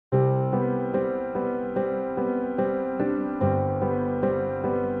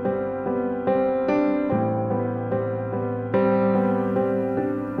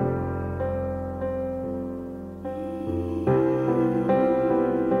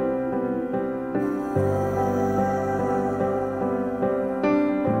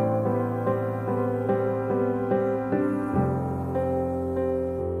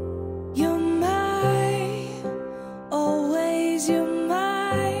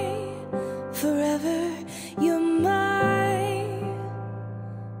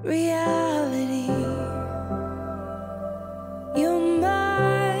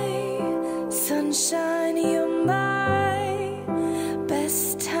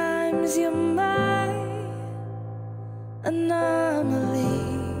Sometimes you're my anomaly,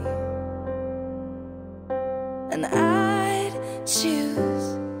 and I'd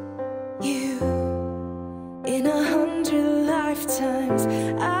choose you in 100 lifetimes.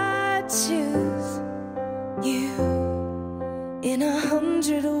 I'd choose you in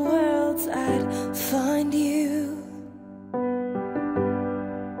 100 worlds. I'd find you,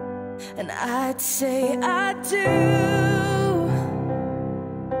 and I'd say I do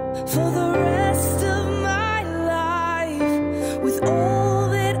for the rest of my life. With all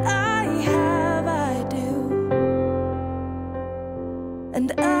that I have, I do,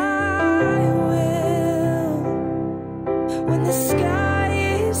 and I will. When the sky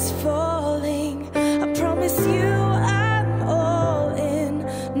is falling, I promise you I'm all in,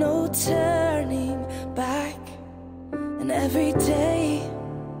 no turning back. And every day,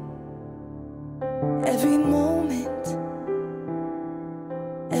 every moment,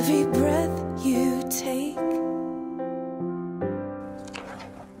 every breath you take.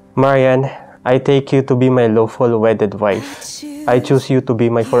 Marian, I take you to be my lawful wedded wife. I choose you to be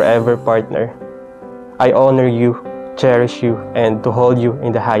my forever partner. I honor you, cherish you, and to hold you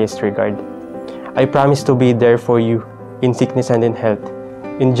in the highest regard. I promise to be there for you in sickness and in health,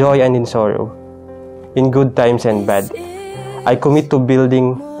 in joy and in sorrow, in good times and bad. I commit to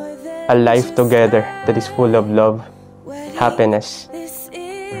building a life together that is full of love, happiness,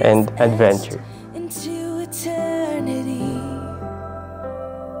 and adventure. Into eternity.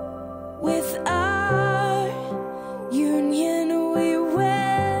 With our union we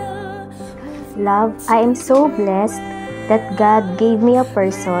will. Love, I am so blessed that God gave me a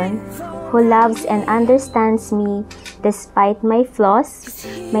person who loves and understands me despite my flaws,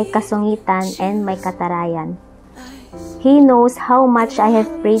 my kasungitan, and my katarayan. He knows how much I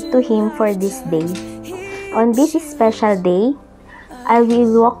have prayed to Him for this day. On this special day, I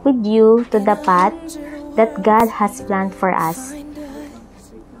will walk with you to the path that God has planned for us.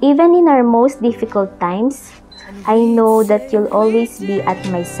 Even in our most difficult times, I know that you'll always be at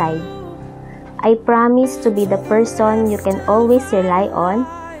my side. I promise to be the person you can always rely on,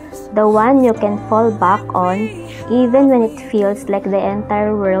 the one you can fall back on, even when it feels like the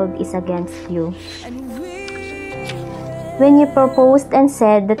entire world is against you. When you proposed and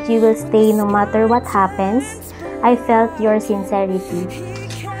said that you will stay no matter what happens, I felt your sincerity.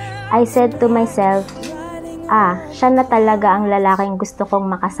 I said to myself, siya na talaga ang lalaking gusto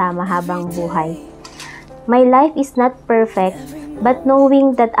kong makasama habang buhay. My life is not perfect, but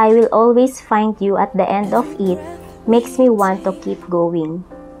knowing that I will always find you at the end of it makes me want to keep going.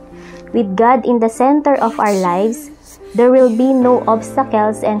 With God in the center of our lives, there will be no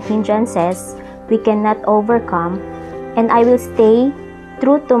obstacles and hindrances we cannot overcome, and I will stay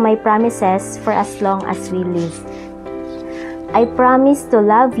true to my promises for as long as we live. I promise to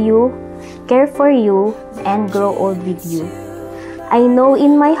love you, care for you, and grow old with you. I know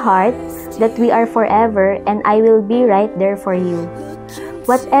in my heart that we are forever, and I will be right there for you.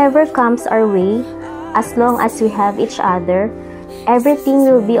 Whatever comes our way, as long as we have each other, everything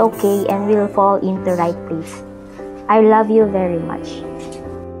will be okay and will fall into right place. I love you very much.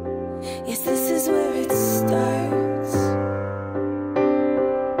 Yes, this is where it starts.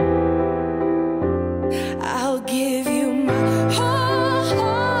 I'll give you my whole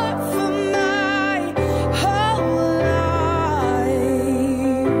heart for my whole life.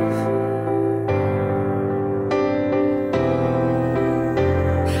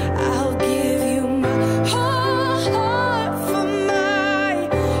 I'll give you my whole heart for my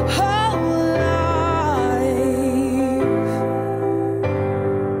whole life.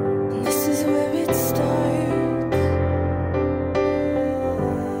 And this is where it starts.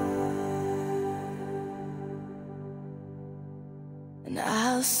 And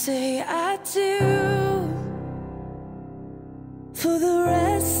I'll say I do for the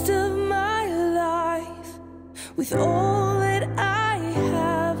rest of my life. With all that I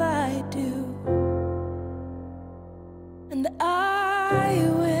have, I do, and I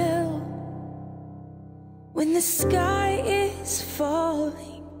will. When the sky is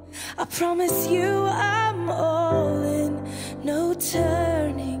falling, I promise you I'm all